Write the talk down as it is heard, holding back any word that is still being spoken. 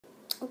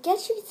I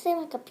guess you could say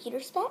my computer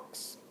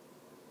specs,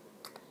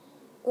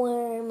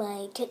 or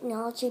my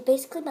technology,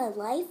 basically my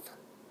life.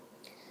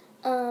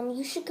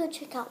 You should go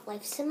check out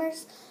Life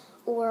Simmers,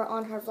 or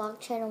on her vlog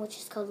channel, which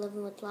is called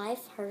Living with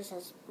Life. Hers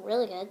is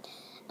really good.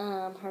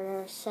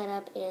 Her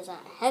setup is a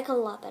heck of a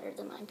lot better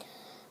than mine.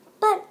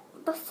 But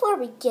before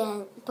we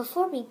begin,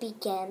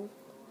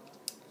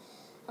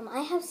 I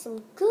have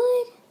some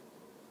good,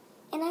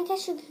 and I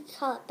guess you could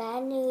call it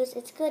bad news.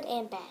 It's good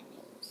and bad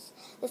news.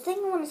 The thing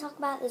I want to talk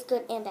about is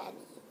good and bad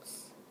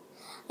news.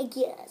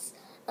 Yes.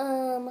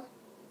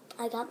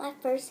 I got my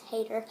first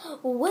hater.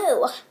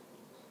 Woo!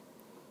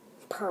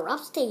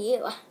 Props to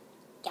you.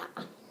 Yeah.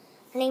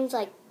 Her name's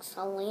like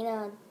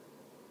Selena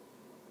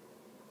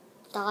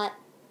Dot.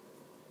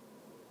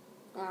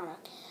 I don't know.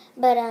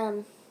 But,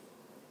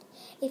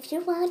 if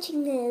you're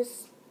watching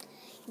this,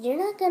 you're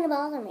not gonna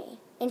bother me.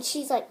 And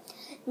she's like,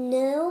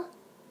 no,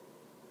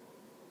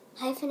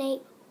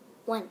 hyphenate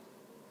 1.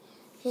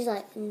 She's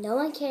like, no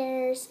one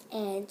cares,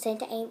 and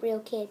Santa ain't real,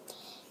 kid.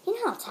 You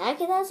know how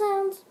tacky that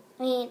sounds?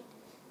 I mean,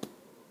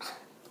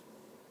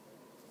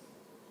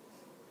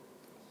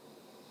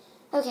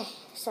 okay,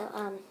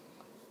 so,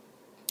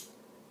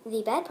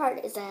 the bad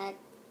part is that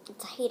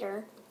it's a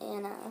hater,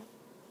 and,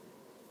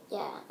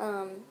 yeah,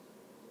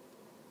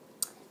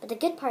 but the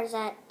good part is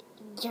that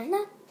you're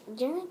not,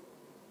 you're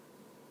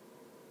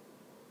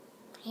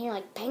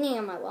like banging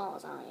on my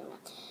walls, I don't even know.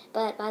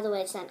 But, by the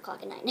way, it's 9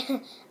 o'clock at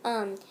night.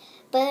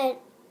 But,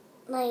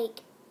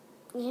 like,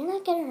 you're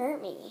not gonna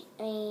hurt me.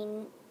 I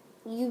mean,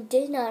 you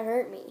did not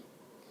hurt me.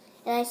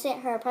 And I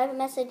sent her a private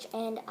message,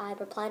 and I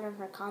replied on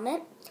her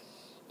comment.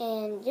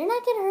 And you're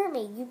not gonna hurt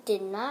me. You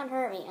did not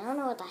hurt me. I don't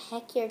know what the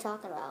heck you're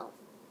talking about.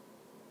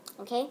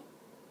 Okay?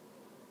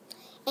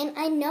 And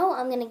I know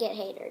I'm gonna get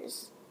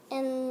haters.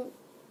 And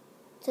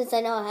since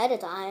I know ahead of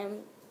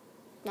time,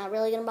 not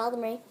really gonna bother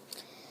me.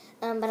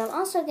 But I'm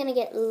also gonna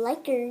get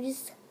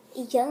likers.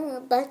 Yeah,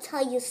 that's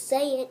how you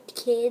say it,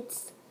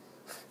 kids.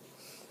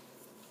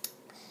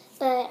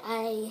 But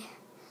I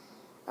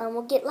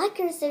will get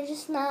likers. They're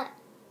just not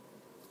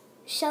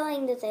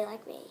showing that they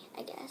like me,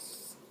 I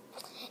guess,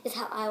 is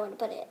how I want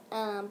to put it.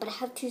 But I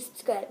have 2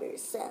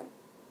 subscribers, so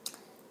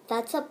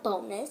that's a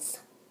bonus.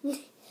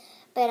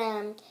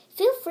 But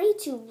feel free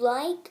to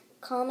like,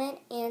 comment,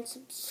 and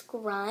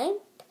subscribe.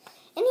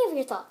 Any of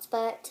your thoughts,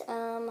 but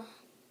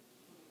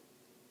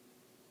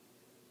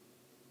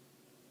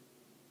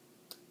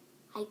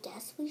I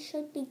guess we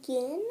should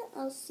begin.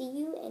 I'll see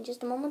you in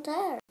just a moment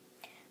there.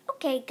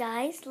 Okay,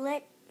 guys,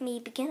 let me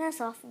begin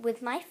us off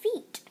with my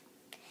feet.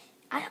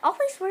 I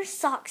always wear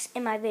socks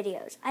in my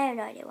videos. I have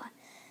no idea why.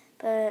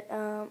 But,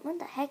 what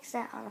the heck is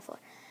that on the floor?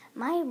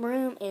 My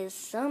room is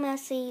so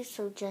messy,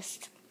 so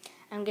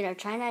I'm gonna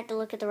try not to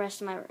look at the rest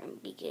of my room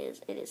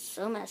because it is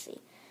so messy.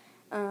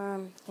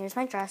 Here's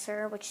my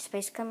dresser, which is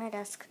basically my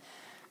desk.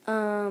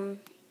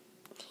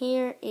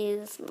 Here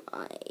is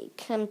my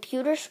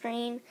computer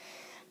screen.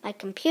 My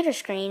computer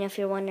screen, if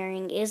you're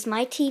wondering, is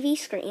my TV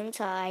screen,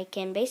 so I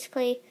can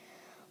basically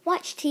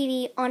watch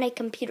TV on a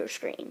computer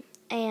screen.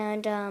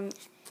 And,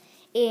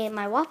 in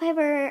my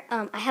wallpaper,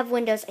 I have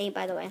Windows 8,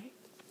 by the way.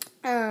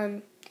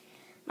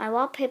 My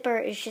wallpaper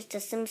is just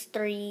a Sims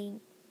 3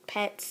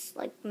 pets,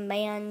 like,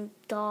 man,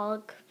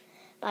 dog,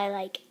 by,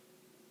 like,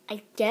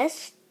 I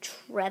guess,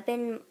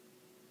 Trevin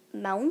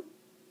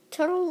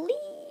Mounterly?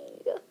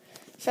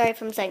 Sorry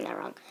if I'm saying that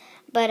wrong.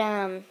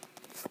 But,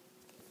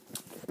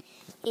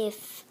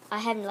 if I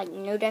have, like,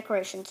 no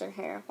decorations in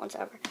here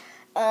whatsoever.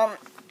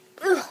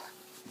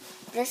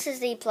 This is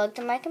the plug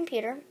to my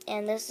computer,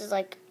 and this is,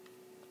 like,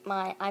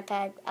 my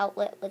iPad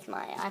outlet with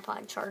my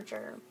iPod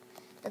charger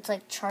that's,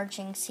 like,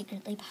 charging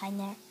secretly behind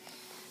there.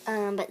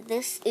 But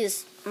this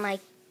is my,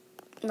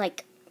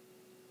 like,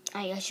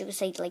 I guess you would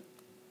say, like,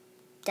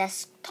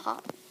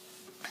 desktop.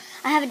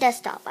 I have a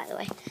desktop, by the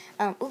way.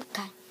 Oh,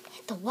 God,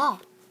 hit the wall.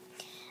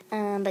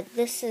 But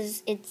this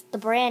is, the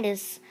brand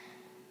is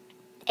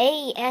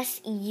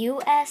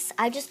ASUS.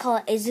 I just call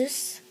it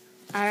Asus.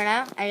 I don't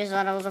know. I just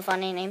thought it was a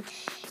funny name.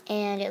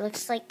 And it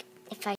looks like